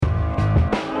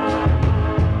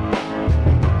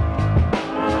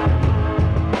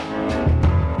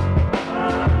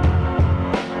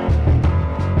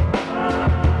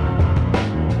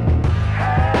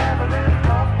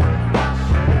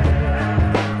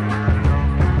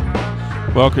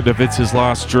Welcome to Vince's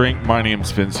Last Drink. My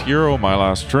name's Vince Hero. My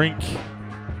last drink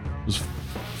was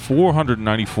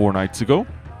 494 nights ago.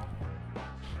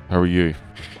 How are you?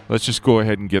 Let's just go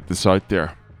ahead and get this out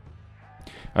there.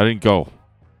 I didn't go.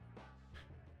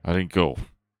 Alright.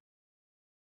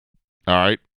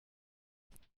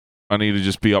 I need to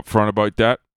just be upfront about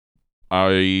that.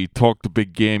 I talked a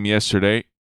big game yesterday,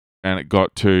 and it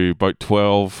got to about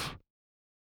 12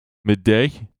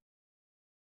 midday,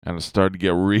 and it started to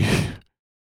get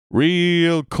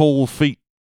real cold feet,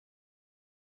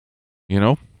 you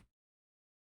know?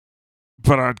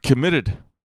 But I'd committed.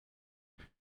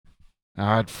 So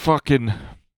I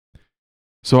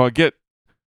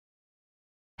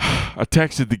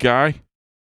texted the guy.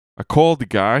 I called the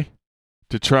guy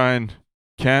to try and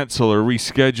cancel or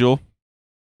reschedule,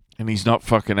 and he's not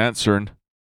fucking answering.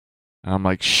 And I'm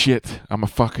like, shit, I'm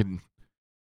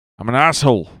an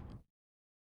asshole.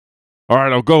 All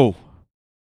right, I'll go.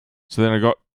 So then I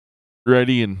got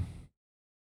ready and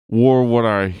wore what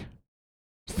I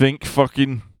think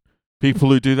fucking people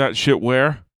who do that shit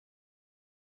wear.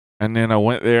 And then I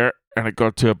went there, and it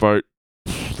got to about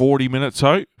 40 minutes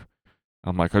out.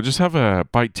 I'm like, I'll just have a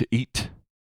bite to eat.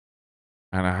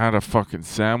 And I had a fucking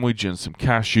sandwich and some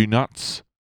cashew nuts.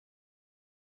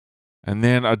 And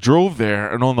then I drove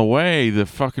there, and on the way, the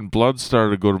fucking blood started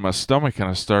to go to my stomach, and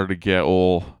I started to get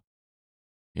all,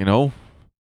 a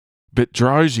bit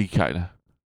drowsy, kind of.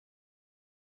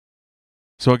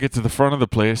 So I get to the front of the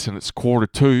place, and it's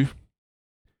 1:45,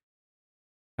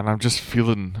 and I'm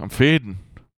fading.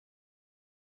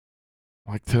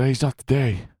 Like, today's not the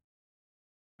day.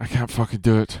 I can't fucking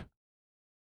do it.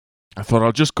 I thought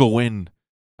I'll just go in,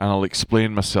 and I'll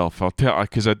explain myself.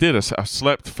 Because I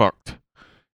slept fucked,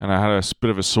 and I had a bit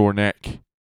of a sore neck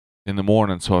in the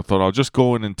morning, so I thought I'll just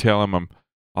go in and tell him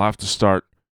I'll have to start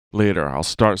later. I'll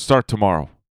start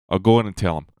tomorrow. I'll go in and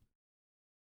tell him.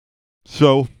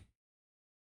 So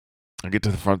I get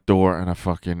to the front door, and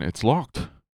it's locked.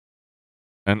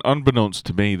 And unbeknownst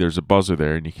to me, there's a buzzer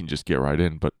there, and you can just get right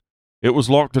in. But it was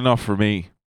locked enough for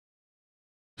me.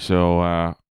 So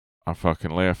I fucking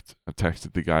left. I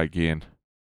texted the guy again.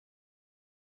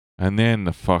 And then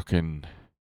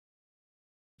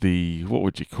what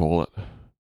would you call it?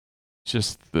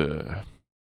 Just the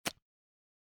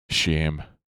shame.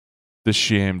 The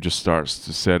shame just starts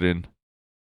to set in.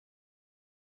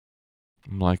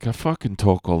 I'm like, I fucking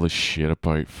talk all this shit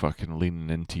about fucking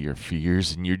leaning into your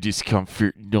fears and your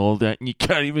discomfort and all that, and you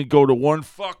can't even go to one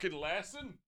fucking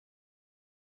lesson?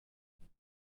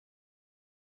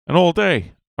 And all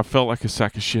day, I felt like a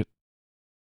sack of shit.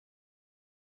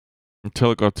 Until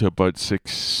it got to about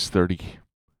 6:30.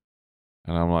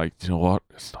 And I'm like, you know what?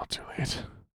 It's not too late.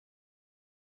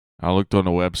 I looked on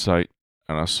the website,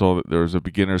 and I saw that there was a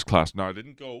beginner's class. Now, I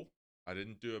didn't go. I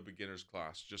didn't do a beginner's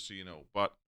class, just so you know.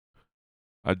 But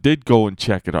I did go and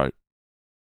check it out.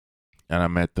 And I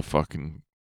met the fucking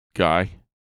guy,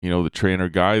 the trainer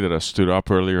guy that I stood up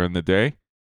earlier in the day.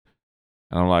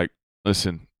 And I'm like,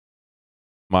 listen,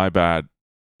 my bad.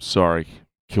 Sorry.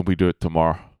 Can we do it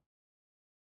tomorrow?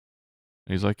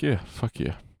 And he's like, yeah, fuck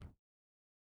yeah.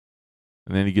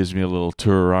 And then he gives me a little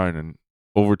tour around, and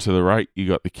over to the right, you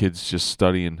got the kids just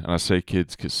studying. And I say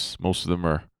kids because most of them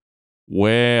are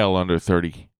well under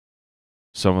 30.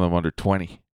 Some of them under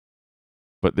 20.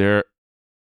 But they're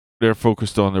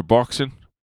focused on their boxing.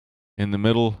 In the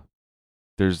middle,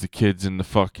 there's the kids in the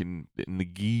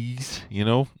gis,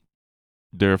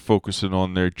 They're focusing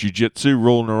on their jiu-jitsu,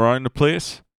 rolling around the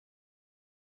place.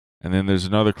 And then there's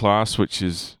another class, which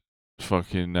is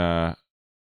fucking, Muay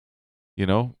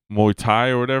Thai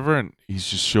or whatever. And he's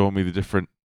just showing me the different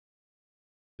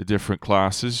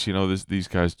classes. These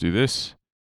guys do this.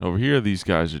 Over here, these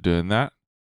guys are doing that.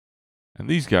 And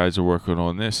these guys are working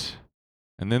on this.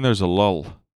 And then there's a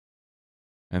lull.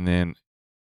 And then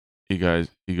he goes,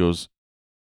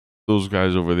 those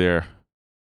guys over there,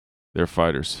 they're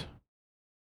fighters.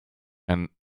 And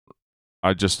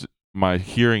my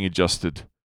hearing adjusted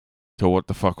to what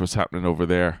the fuck was happening over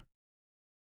there.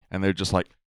 And they're just like,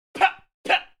 pa,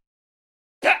 pa,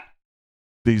 pa.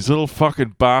 These little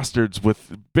fucking bastards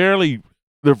with barely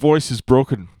their voices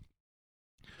broken.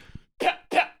 Pa,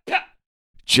 pa, pa.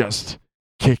 Just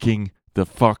kicking the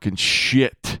fucking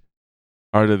shit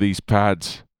out of these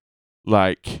pads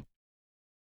like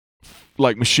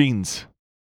machines,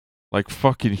 like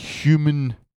fucking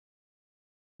human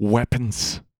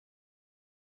weapons.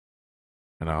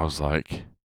 And I was like,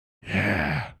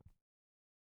 yeah,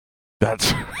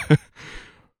 that's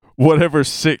whatever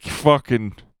sick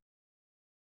fucking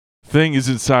thing is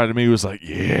inside of me was like,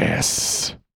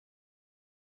 yes,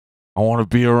 I want to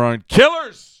be around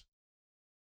killers.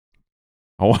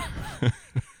 I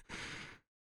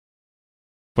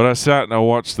But I sat and I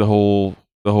watched the whole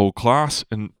class,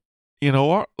 and you know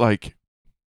what? Like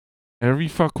every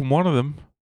fucking one of them,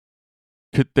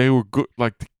 they were good.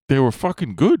 Like they were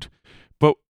fucking good.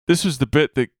 But this was the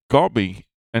bit that got me,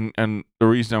 and the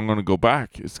reason I'm going to go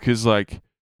back is because like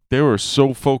they were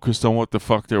so focused on what the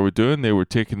fuck they were doing. They were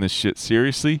taking this shit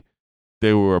seriously.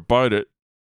 They were about it.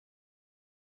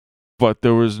 But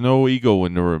there was no ego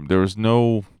in the room. There was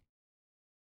no.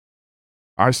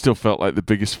 I still felt like the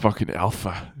biggest fucking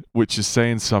alpha, which is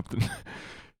saying something.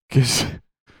 Because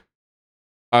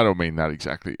I don't mean that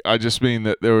exactly. I just mean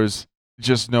that there was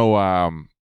just no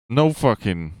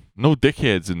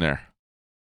dickheads in there.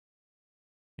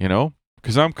 You know?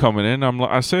 Because I'm coming in,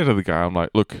 I say to the guy, I'm like,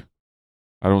 look,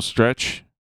 I don't stretch.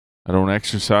 I don't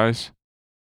exercise.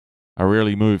 I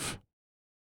rarely move.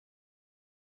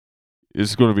 This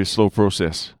is going to be a slow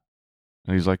process.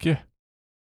 And he's like, yeah,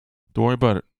 don't worry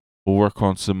about it. We'll work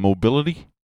on some mobility.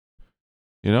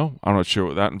 You know, I'm not sure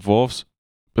what that involves.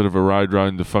 Bit of a ride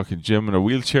around the fucking gym in a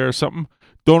wheelchair or something.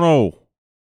 Don't know.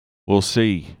 We'll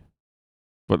see.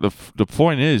 But the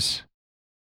point is,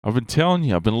 I've been telling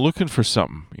you, I've been looking for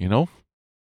something, you know?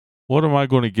 What am I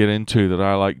going to get into that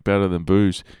I like better than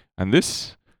booze? And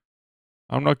this,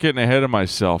 I'm not getting ahead of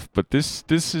myself, but this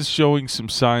is showing some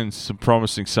signs, some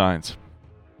promising signs.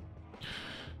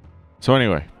 So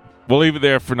anyway, we'll leave it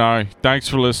there for now. Thanks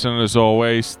for listening as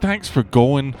always. Thanks for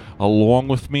going along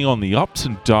with me on the ups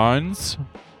and downs.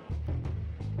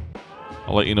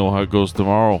 I'll let you know how it goes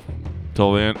tomorrow.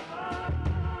 Till then,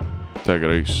 take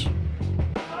it easy.